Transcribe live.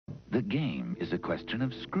The game is a question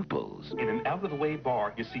of scruples. In an out-of-the-way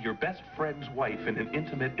bar, you see your best friend's wife in an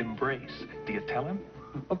intimate embrace. Do you tell him?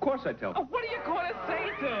 Of course I tell him. Oh, what are you going to say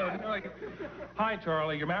to him? Like, hi,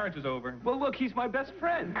 Charlie, your marriage is over. Well, look, he's my best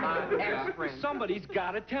friend. Ex-friend. Somebody's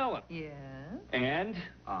got to tell him. Yes? And?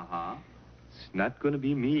 Uh-huh. It's not going to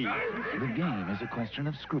be me. The game is a question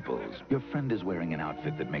of scruples. Your friend is wearing an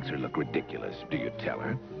outfit that makes her look ridiculous. Do you tell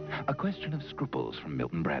her? A question of scruples from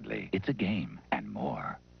Milton Bradley. It's a game and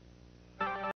more.